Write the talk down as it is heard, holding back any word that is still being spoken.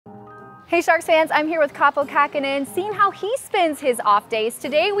Hey Sharks fans, I'm here with Kaapo Kahkonen, seeing how he spends his off days.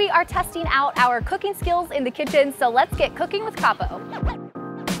 Today we are testing out our cooking skills in the kitchen, so let's get cooking with Kaapo.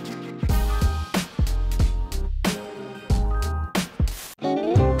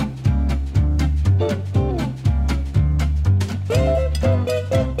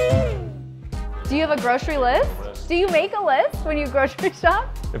 Do you have a grocery list? Do you make a list when you grocery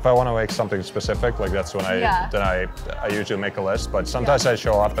shop? If I want to make something specific, like that's when I usually make a list. But sometimes I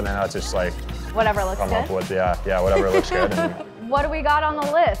show up and then I just like whatever looks come good. up with whatever looks good. And what do we got on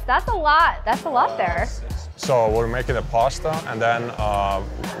the list? That's a lot. That's a lot there. so we're making a pasta, and then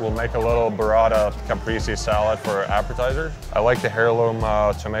we'll make a little burrata caprese salad for appetizer. I like the heirloom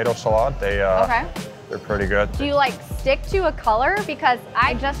tomato salad. They're pretty good. Do you like stick to a color? Because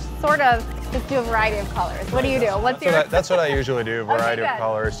I just sort of just do a variety of colors. What do you do? That's what I usually do, variety of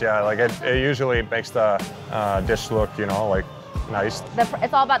colors. Yeah, like it usually makes the dish look, you know, like nice.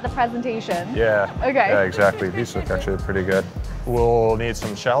 It's all about the presentation. Yeah. Okay. Yeah, exactly. These look actually pretty good. We'll need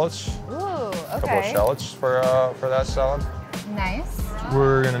some shallots. Ooh, okay. A couple of shallots for that salad. Nice.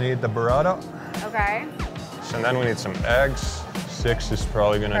 We're gonna need the burrata. Okay. And then we need some eggs. 6 is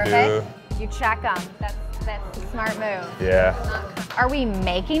probably gonna do. You check them. That's a smart move. Yeah. Are we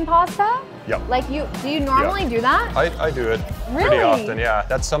making pasta? Yep. Like do you normally do that? I do it pretty often. Yeah.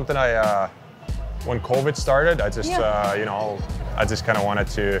 That's something when COVID started, I just I just kind of wanted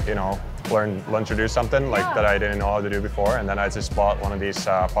to learn to do something that I didn't know how to do before, and then I just bought one of these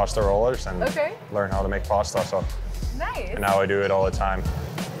pasta rollers and learned how to make pasta. So nice. And now I do it all the time.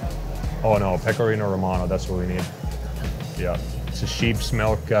 Oh no, pecorino romano. That's what we need. Yeah. It's a sheep's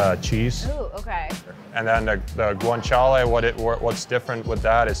milk cheese. Ooh, okay. And then the guanciale, what's different with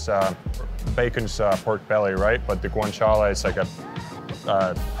that is bacon's pork belly, right? But the guanciale is like a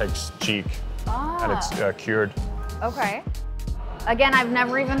pig's cheek, and it's cured. Okay. Again, I've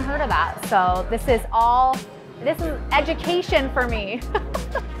never even heard of that. So this is education for me.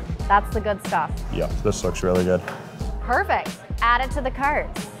 That's the good stuff. Yeah, this looks really good. Perfect. Add it to the cart.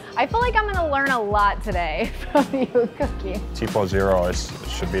 I feel like I'm gonna learn a lot today from you cooking. Tipo 0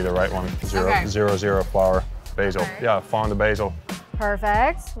 should be the right one. Zero flour. Basil. Okay. Yeah, fond basil.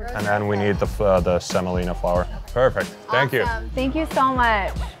 Perfect. And then we need the semolina flour. Perfect. Thank you. Thank you so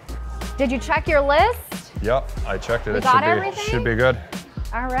much. Did you check your list? Yep, I checked it. It should be good.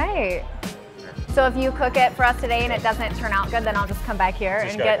 All right. So if you cook it for us today and it doesn't turn out good, then I'll just come back here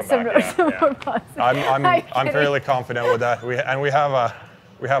and get some more pasta. I'm fairly confident with that.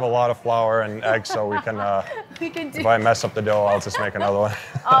 We have a lot of flour and eggs, so we can if I mess up the dough, I'll just make another one.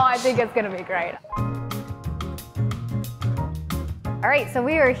 Oh, I think it's gonna be great. All right, so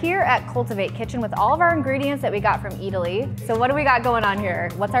we are here at Cultivate Kitchen with all of our ingredients that we got from Italy. So what do we got going on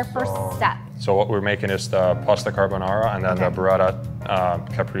here? What's our first step? So what we're making is the pasta carbonara and then the burrata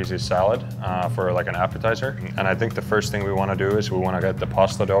caprese salad for like an appetizer. And I think the first thing we want to do is we want to get the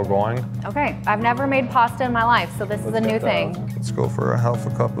pasta dough going. Okay, I've never made pasta in my life, so this is a new thing. Let's go for a half a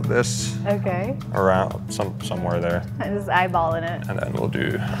cup of this. Okay. Around somewhere there. I'm just eyeballing it. And then we'll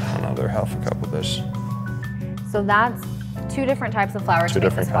do another half a cup of this. So that's 2 different types of flour. 2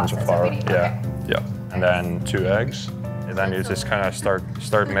 different kinds of flour. Yeah. Okay. Yeah. And then 2 eggs. And then you just kind of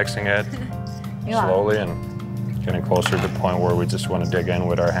start mixing it slowly and getting closer to the point where we just want to dig in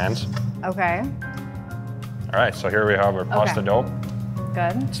with our hands. Okay. All right, so here we have our pasta dough.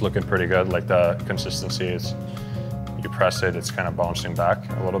 Good. It's looking pretty good. Like the consistency is, you press it, it's kind of bouncing back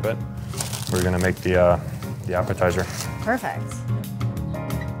a little bit. We're gonna make the appetizer. Perfect.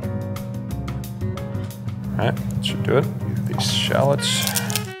 All right, that should do it. These shallots.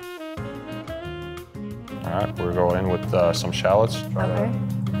 All right, we're going in with some shallots. Okay.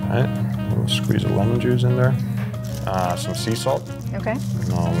 All right, we'll squeeze a lemon juice in there. Some sea salt. Okay.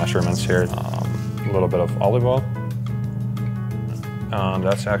 No measurements here. A little bit of olive oil.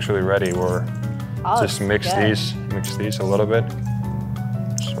 That's actually ready. We're just mix these a little bit.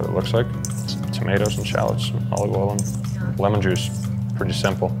 That's what it looks like. Some tomatoes and shallots, some olive oil and lemon juice. Pretty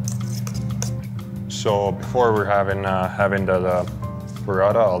simple. So before we're having the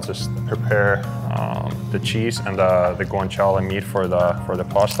burrata, I'll just prepare the cheese and the guanciale meat for the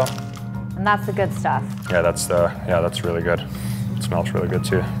pasta. And that's the good stuff. Yeah, that's really good. It smells really good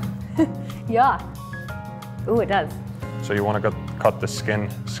too. Yeah. Ooh, it does. So you want to cut the skin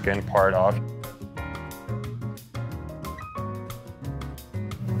part off.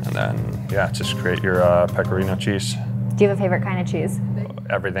 And then, just create your pecorino cheese. Do you have a favorite kind of cheese?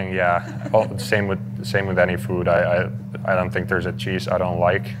 Everything, yeah. Same with any food. I don't think there's a cheese I don't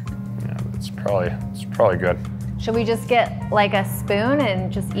like. Yeah, it's probably good. Should we just get like a spoon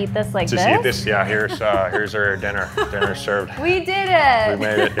and just eat this like just this? Eat this, yeah. Here's our dinner. Dinner served. We did it. We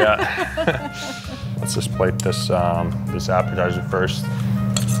made it, yeah. Let's just plate this this appetizer first.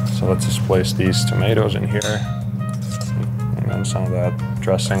 So let's just place these tomatoes in here, and then some of that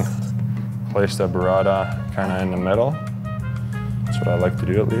dressing. Place the burrata kind of in the middle. That's what I like to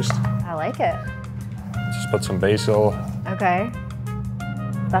do, at least. I like it. Just put some basil. Okay.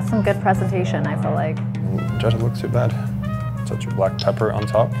 That's some good presentation, I feel like. Doesn't look too bad. Touch of black pepper on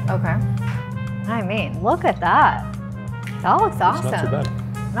top. Okay. I mean, look at that. That looks awesome. It's not too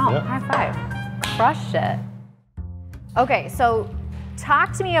bad. No, yeah. High five. Crushed it. Okay, so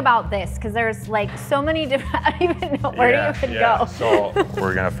talk to me about this, because there's like so many different, I don't even know where to even go. So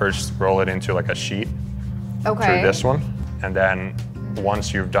we're gonna first roll it into like a sheet through this one. And then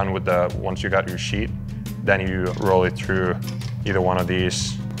once you got your sheet, then you roll it through either one of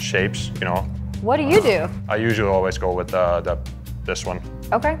these shapes, you know. What do you do? I usually always go with this one.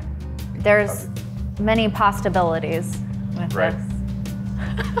 Okay. There's many possibilities with this.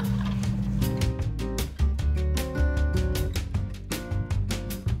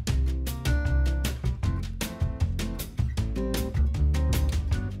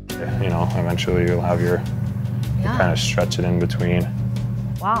 You know, eventually you'll have you kind of stretch it in between.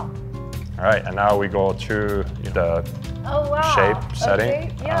 Wow. All right, and now we go to the shape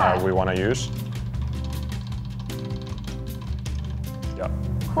setting we want to use. Yeah.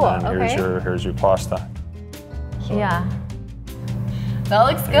 Cool. And here's your pasta. So yeah. That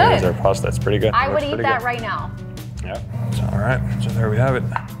looks good. Here's our pasta. It's pretty good. I would eat that right now. Yeah. So, all right. So there we have it.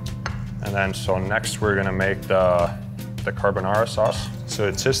 And then so next we're gonna make the carbonara sauce. So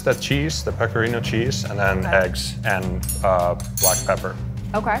it's just the cheese, the pecorino cheese, and then eggs and black pepper.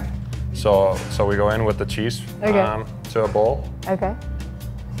 Okay. So we go in with the cheese to a bowl. Okay.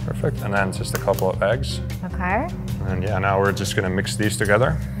 Perfect. And then just a couple of eggs. Okay. And yeah, now we're just gonna mix these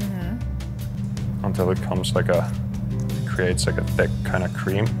together until it comes creates like a thick kind of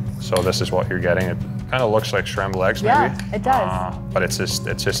cream. So this is what you're getting. It kind of looks like scrambled eggs, maybe. Yeah, it does. But it's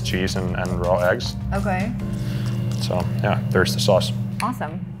just cheese and raw eggs. Okay. So yeah, there's the sauce.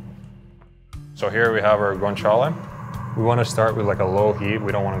 Awesome. So here we have our guanciale. We want to start with like a low heat.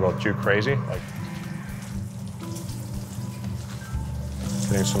 We don't want to go too crazy. Like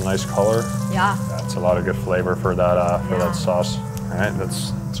getting some nice color. Yeah. That's a lot of good flavor for that that sauce. All right,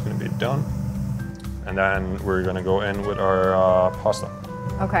 that's going to be done. And then we're going to go in with our pasta.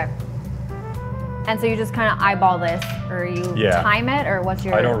 Okay. And so you just kind of eyeball this, or you time it, or what's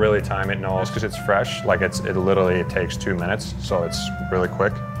your? I don't really time it, no, because it's fresh. Like it literally takes 2 minutes, so it's really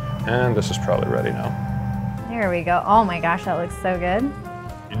quick. And this is probably ready now. Here we go. Oh my gosh, that looks so good.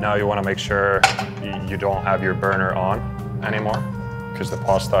 Now you want to make sure you don't have your burner on anymore, because the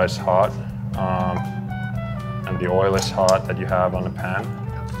pasta is hot and the oil is hot that you have on the pan.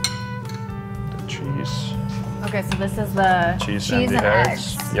 The cheese. Okay, so this is the cheese and the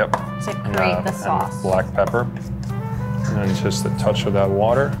eggs. Yep. To create the sauce. And black pepper. And then just a touch of that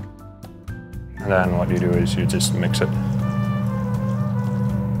water. And then what you do is you just mix it.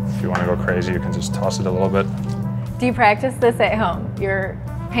 If you want to go crazy, you can just toss it a little bit. Do you practice this at home, your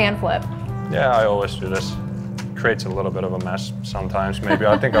pan flip? Yeah, I always do this. Creates a little bit of a mess sometimes, maybe.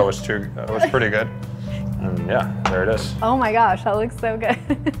 I think I was pretty good. And yeah, there it is. Oh my gosh, that looks so good.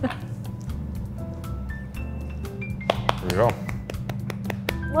 There we go.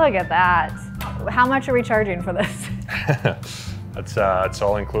 Look at that. How much are we charging for this? It's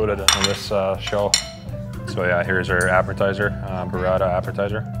all included in this show. So yeah, here's our appetizer, burrata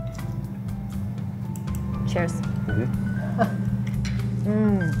appetizer. Cheers.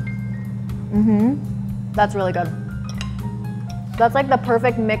 That's really good. That's like the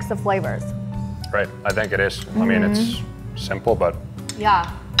perfect mix of flavors. Right, I think it is. I mean, it's simple, but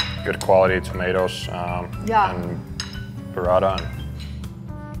good quality tomatoes and burrata.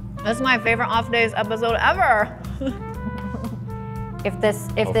 This is my favorite Off Days episode ever. If this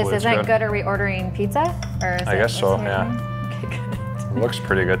isn't good, are we ordering pizza? Or is I guess so, yeah. Okay, good. It looks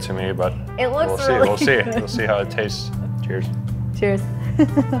pretty good to me, but it looks we'll see. We'll see how it tastes. Cheers. Cheers.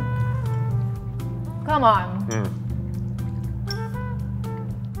 Come on.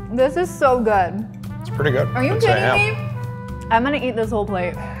 This is so good. It's pretty good. Are you kidding me? I'm gonna eat this whole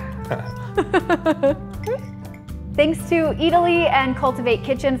plate. Thanks to Eataly and Cultivate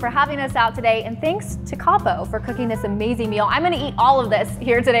Kitchen for having us out today, and thanks to Kaapo for cooking this amazing meal. I'm gonna eat all of this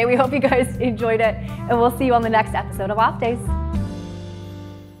here today. We hope you guys enjoyed it, and we'll see you on the next episode of Off Days.